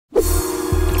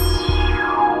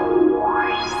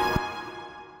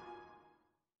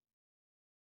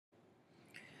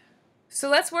So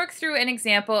let's work through an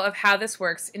example of how this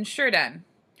works in SureDone.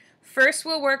 First,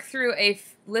 we'll work through a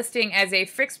listing as a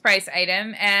fixed price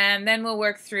item, and then we'll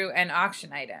work through an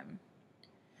auction item.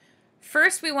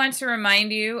 First, we want to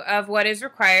remind you of what is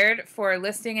required for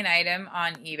listing an item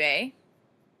on eBay.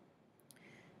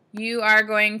 You are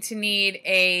going to need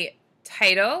a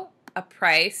title, a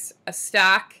price, a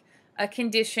stock, a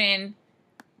condition,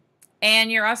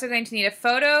 and you're also going to need a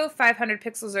photo, 500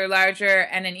 pixels or larger,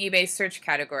 and an eBay search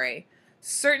category.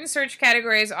 Certain search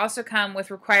categories also come with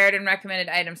required and recommended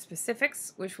item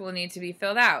specifics, which will need to be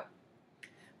filled out.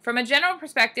 From a general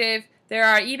perspective, there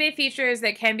are eBay features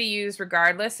that can be used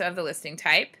regardless of the listing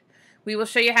type. We will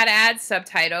show you how to add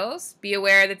subtitles. Be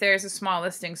aware that there is a small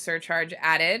listing surcharge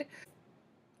added.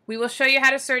 We will show you how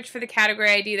to search for the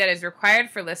category ID that is required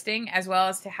for listing, as well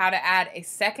as to how to add a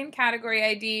second category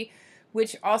ID,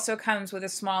 which also comes with a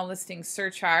small listing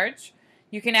surcharge.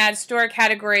 You can add store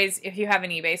categories if you have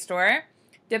an eBay store.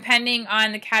 Depending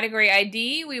on the category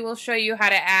ID, we will show you how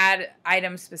to add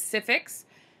item specifics.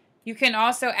 You can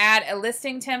also add a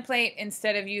listing template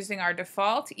instead of using our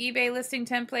default eBay listing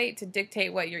template to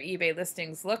dictate what your eBay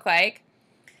listings look like.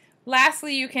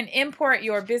 Lastly, you can import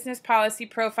your business policy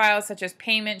profiles such as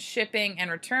payment, shipping, and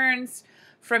returns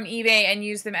from eBay and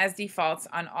use them as defaults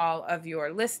on all of your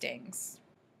listings.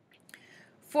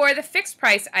 For the fixed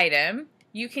price item,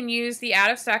 you can use the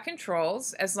out-of-stock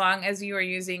controls as long as you are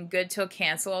using good till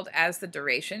canceled as the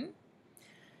duration.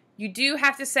 You do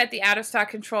have to set the out-of-stock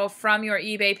control from your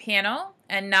eBay panel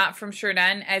and not from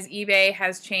SureDone, as eBay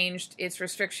has changed its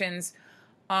restrictions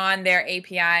on their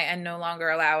API and no longer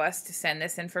allow us to send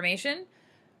this information.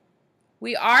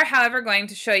 We are, however, going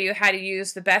to show you how to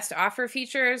use the best offer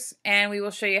features, and we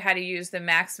will show you how to use the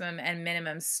maximum and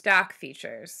minimum stock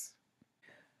features.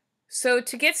 So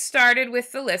to get started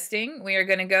with the listing, we are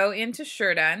going to go into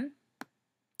SureDone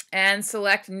and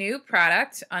select New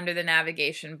Product under the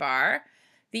navigation bar.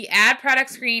 The Add Product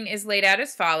screen is laid out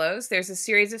as follows. There's a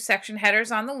series of section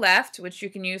headers on the left, which you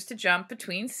can use to jump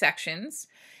between sections.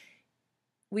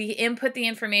 We input the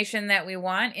information that we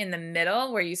want in the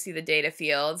middle where you see the data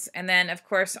fields. And then, of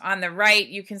course, on the right,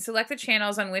 you can select the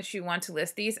channels on which you want to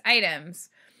list these items.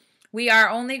 We are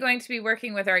only going to be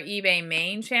working with our eBay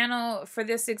main channel for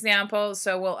this example,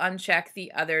 so we'll uncheck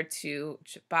the other two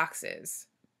boxes.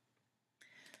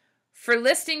 For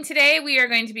listing today, we are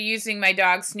going to be using my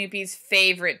dog Snoopy's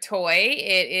favorite toy.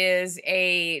 It is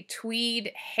a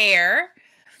tweed hare.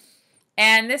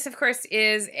 And this, of course,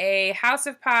 is a House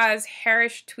of Paws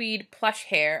Hairish Tweed plush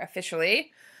hare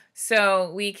officially. So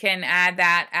we can add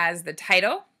that as the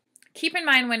title. Keep in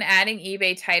mind when adding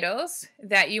eBay titles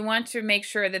that you want to make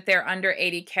sure that they're under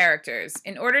 80 characters.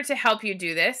 In order to help you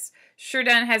do this,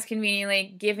 SureDone has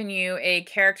conveniently given you a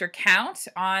character count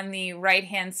on the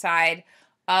right-hand side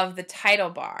of the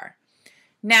title bar.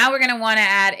 Now we're going to want to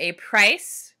add a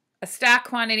price, a stock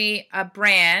quantity, a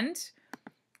brand.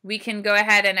 We can go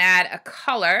ahead and add a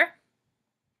color.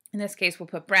 In this case, we'll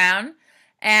put brown.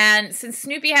 And since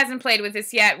Snoopy hasn't played with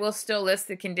this yet, we'll still list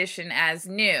the condition as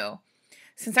new.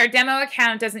 Since our demo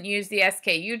account doesn't use the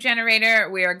SKU generator,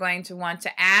 we are going to want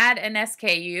to add an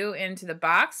SKU into the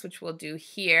box, which we'll do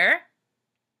here.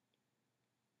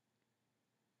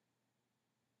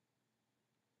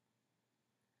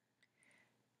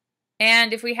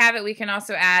 And if we have it, we can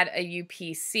also add a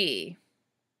UPC.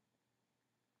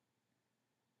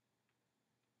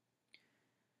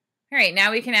 All right, now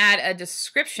we can add a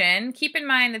description. Keep in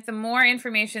mind that the more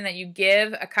information that you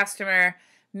give a customer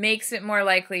makes it more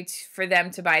likely for them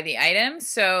to buy the item.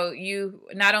 So you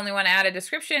not only want to add a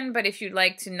description, but if you'd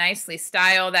like to nicely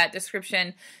style that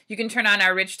description, you can turn on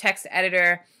our rich text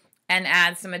editor and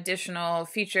add some additional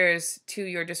features to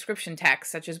your description text,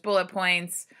 such as bullet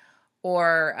points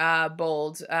or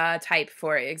bold type,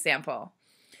 for example.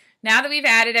 Now that we've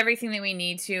added everything that we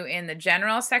need to in the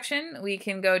general section, we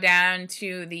can go down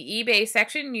to the eBay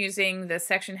section using the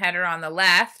section header on the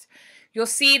left. You'll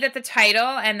see that the title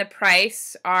and the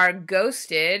price are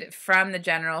ghosted from the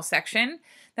general section.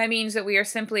 That means that we are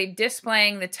simply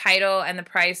displaying the title and the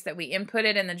price that we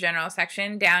inputted in the general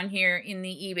section down here in the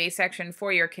eBay section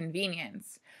for your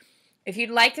convenience. If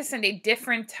you'd like to send a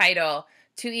different title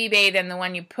to eBay than the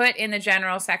one you put in the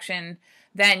general section,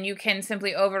 then you can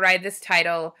simply override this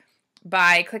title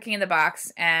by clicking in the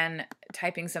box and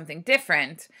typing something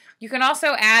different. You can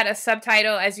also add a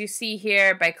subtitle, as you see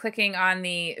here, by clicking on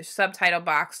the subtitle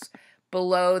box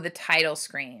below the title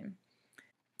screen.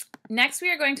 Next,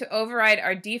 we are going to override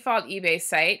our default eBay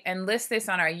site and list this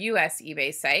on our US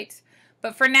eBay site.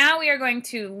 But for now, we are going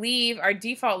to leave our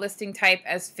default listing type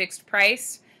as fixed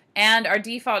price and our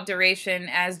default duration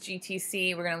as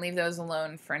GTC. We're going to leave those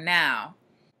alone for now.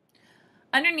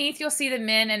 Underneath, you'll see the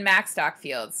min and max stock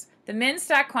fields. The min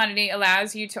stock quantity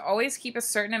allows you to always keep a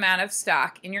certain amount of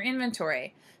stock in your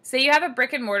inventory. Say you have a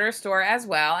brick and mortar store as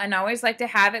well and always like to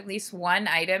have at least one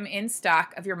item in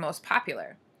stock of your most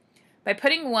popular. By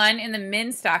putting 1 in the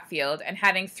min stock field and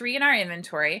having 3 in our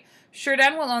inventory,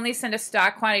 SureDone will only send a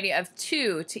stock quantity of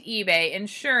 2 to eBay,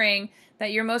 ensuring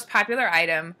that your most popular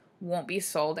item won't be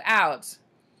sold out.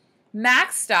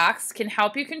 Max stocks can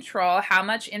help you control how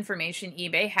much information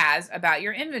eBay has about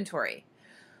your inventory.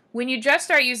 When you just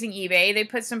start using eBay, they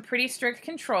put some pretty strict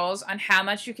controls on how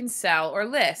much you can sell or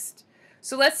list.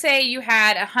 So let's say you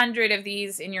had 100 of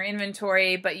these in your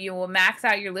inventory, but you will max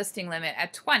out your listing limit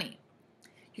at 20.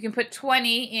 You can put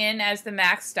 20 in as the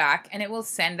max stock and it will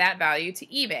send that value to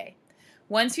eBay.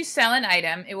 Once you sell an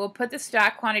item, it will put the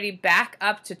stock quantity back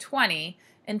up to 20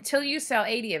 until you sell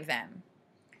 80 of them.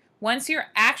 Once your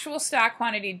actual stock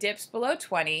quantity dips below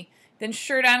 20, then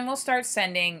SureDone will start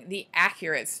sending the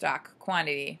accurate stock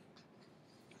quantity.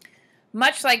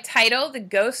 Much like title, the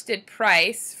ghosted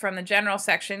price from the general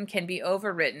section can be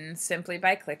overwritten simply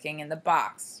by clicking in the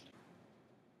box.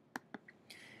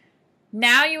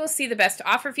 Now you will see the best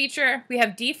offer feature. We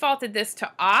have defaulted this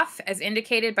to off as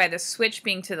indicated by the switch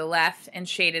being to the left and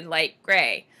shaded light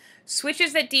gray.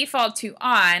 Switches that default to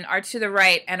on are to the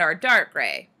right and are dark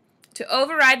gray. To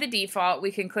override the default,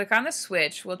 we can click on the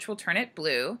switch, which will turn it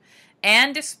blue,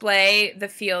 and display the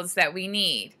fields that we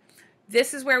need.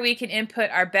 This is where we can input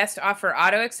our best offer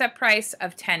auto accept price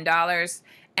of $10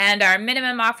 and our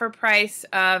minimum offer price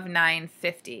of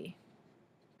 $9.50.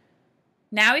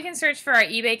 Now we can search for our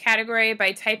eBay category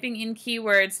by typing in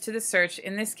keywords to the search,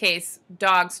 in this case,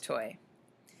 dog's toy.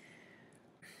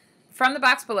 From the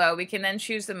box below, we can then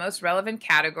choose the most relevant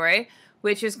category,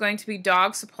 which is going to be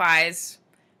dog supplies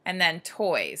and then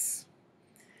toys.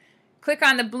 Click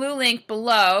on the blue link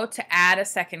below to add a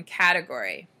second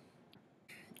category.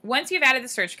 Once you've added the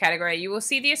search category, you will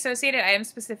see the associated item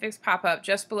specifics pop up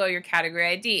just below your category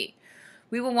ID.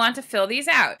 We will want to fill these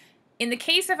out. In the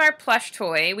case of our plush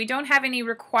toy, we don't have any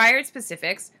required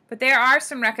specifics, but there are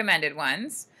some recommended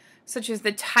ones, such as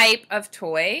the type of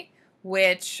toy,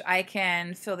 which I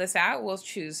can fill this out. We'll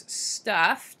choose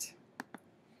stuffed.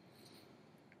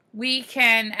 We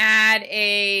can add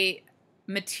a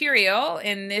material.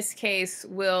 In this case,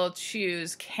 we'll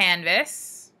choose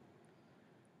canvas.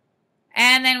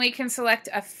 And then we can select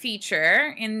a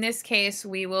feature. In this case,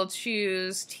 we will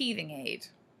choose teething aid.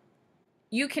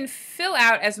 You can fill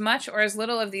out as much or as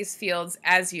little of these fields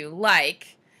as you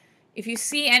like. If you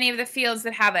see any of the fields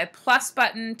that have a plus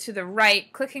button to the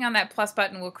right, clicking on that plus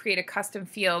button will create a custom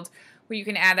field where you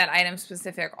can add that item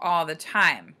specific all the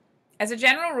time. As a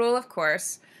general rule, of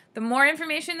course, the more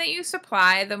information that you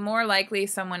supply, the more likely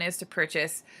someone is to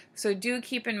purchase. So do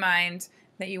keep in mind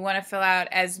that you want to fill out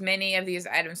as many of these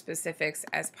item specifics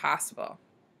as possible.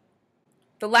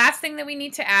 The last thing that we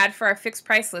need to add for our fixed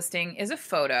price listing is a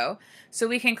photo. So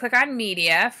we can click on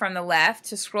media from the left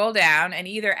to scroll down and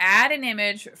either add an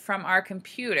image from our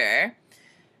computer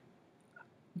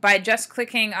by just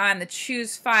clicking on the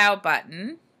choose file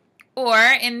button, or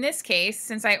in this case,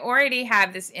 since I already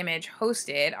have this image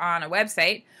hosted on a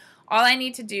website, all I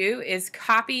need to do is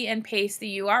copy and paste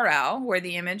the URL where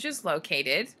the image is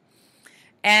located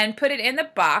and put it in the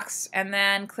box and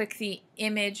then click the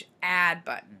image add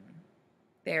button.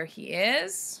 There he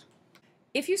is.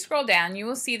 If you scroll down, you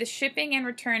will see the shipping and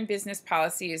return business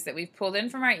policies that we've pulled in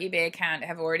from our eBay account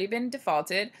have already been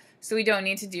defaulted, so we don't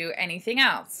need to do anything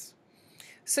else.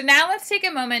 So now let's take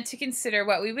a moment to consider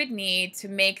what we would need to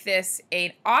make this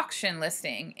an auction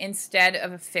listing instead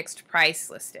of a fixed price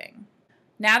listing.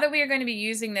 Now that we are going to be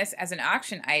using this as an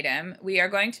auction item, we are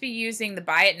going to be using the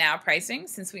buy it now pricing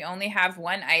since we only have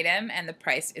one item and the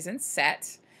price isn't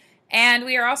set. And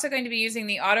we are also going to be using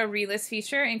the auto relist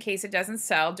feature in case it doesn't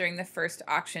sell during the first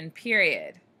auction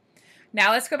period.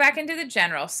 Now let's go back into the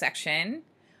general section.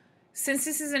 Since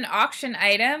this is an auction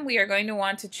item, we are going to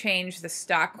want to change the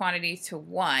stock quantity to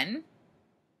 1.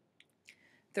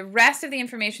 The rest of the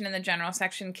information in the general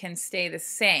section can stay the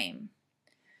same.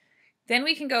 Then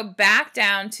we can go back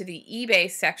down to the eBay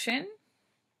section.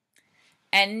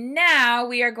 And now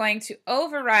we are going to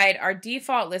override our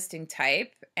default listing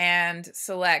type and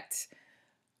select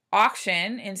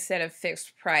auction instead of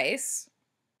fixed price.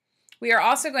 We are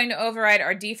also going to override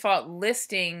our default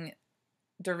listing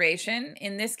duration.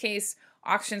 In this case,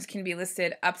 auctions can be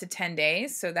listed up to 10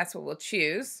 days, so that's what we'll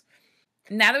choose.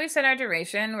 Now that we've set our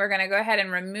duration, we're going to go ahead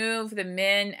and remove the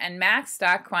min and max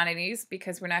stock quantities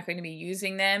because we're not going to be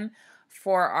using them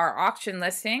for our auction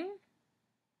listing.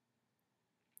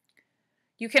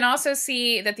 You can also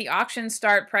see that the auction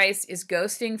start price is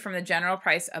ghosting from the general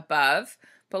price above,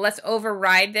 But let's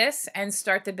override this and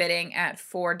start the bidding at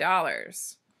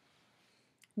 $4.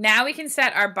 Now we can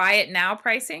set our buy it now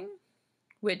pricing,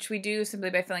 which we do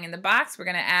simply by filling in the box. We're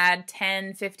going to add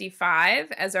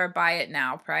 $10.55 as our buy it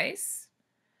now price.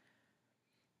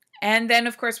 And then,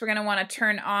 of course, we're going to want to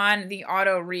turn on the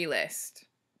auto relist.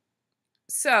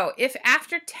 So if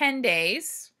after 10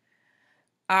 days,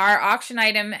 our auction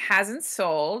item hasn't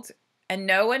sold and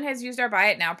no one has used our buy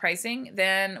it now pricing,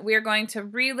 then we're going to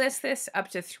relist this up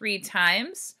to 3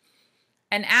 times.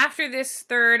 And after this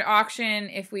third auction,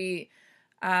 if we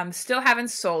still haven't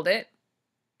sold it,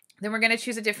 then we're going to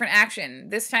choose a different action.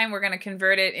 This time we're going to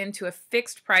convert it into a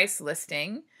fixed price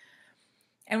listing.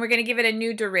 And we're going to give it a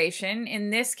new duration. In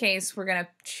this case, we're going to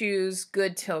choose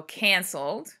good till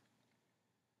canceled.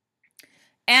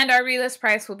 And our relist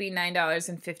price will be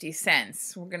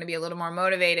 $9.50. We're going to be a little more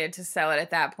motivated to sell it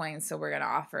at that point, so we're going to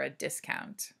offer a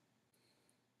discount.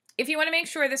 If you want to make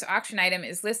sure this auction item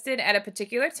is listed at a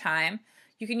particular time,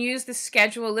 you can use the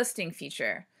schedule listing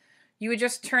feature. You would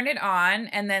just turn it on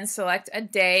and then select a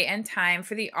day and time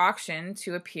for the auction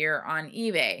to appear on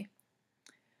eBay.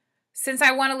 Since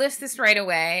I want to list this right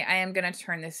away, I am going to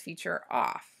turn this feature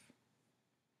off.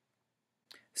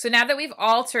 So now that we've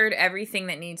altered everything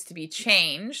that needs to be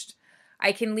changed,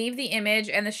 I can leave the image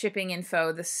and the shipping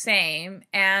info the same,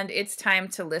 and it's time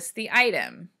to list the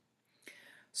item.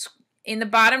 In the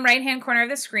bottom right-hand corner of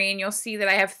the screen, you'll see that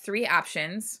I have 3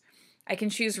 options. I can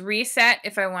choose Reset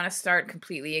if I want to start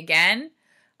completely again.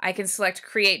 I can select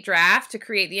Create Draft to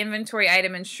create the inventory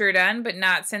item in SureDone, but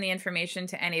not send the information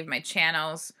to any of my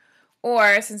channels.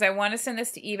 Or, since I want to send this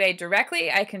to eBay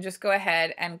directly, I can just go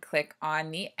ahead and click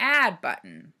on the Add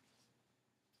button.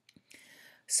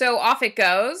 So off it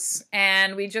goes,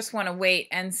 and we just want to wait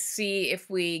and see if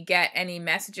we get any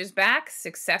messages back,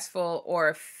 successful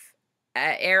or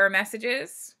error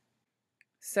messages.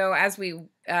 So as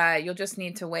you'll just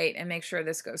need to wait and make sure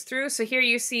this goes through. So here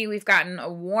you see we've gotten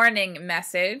a warning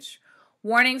message.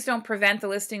 Warnings don't prevent the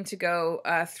listing to go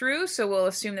through, so we'll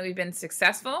assume that we've been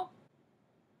successful.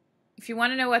 If you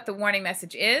want to know what the warning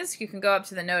message is, you can go up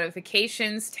to the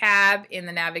Notifications tab in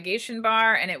the navigation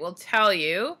bar, and it will tell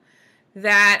you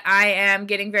that I am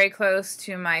getting very close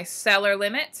to my seller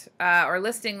limit or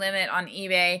listing limit on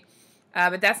eBay,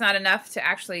 but that's not enough to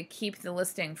actually keep the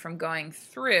listing from going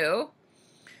through.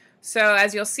 So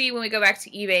as you'll see when we go back to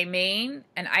eBay main,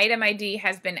 an item ID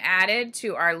has been added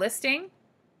to our listing,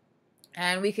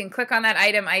 and we can click on that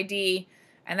item ID,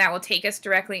 and that will take us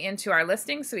directly into our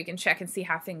listing so we can check and see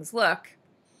how things look.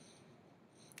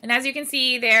 And as you can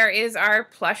see, there is our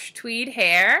plush tweed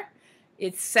hair.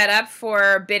 It's set up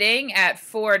for bidding at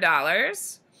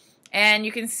 $4. And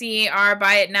you can see our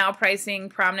buy it now pricing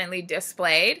prominently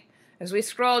displayed. As we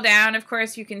scroll down, of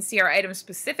course, you can see our item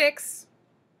specifics.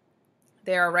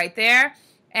 They are right there.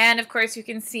 And of course, you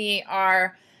can see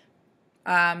our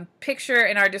picture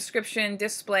in our description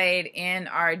displayed in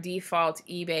our default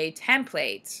eBay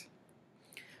template.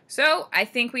 So I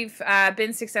think we've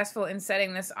been successful in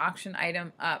setting this auction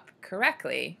item up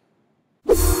correctly.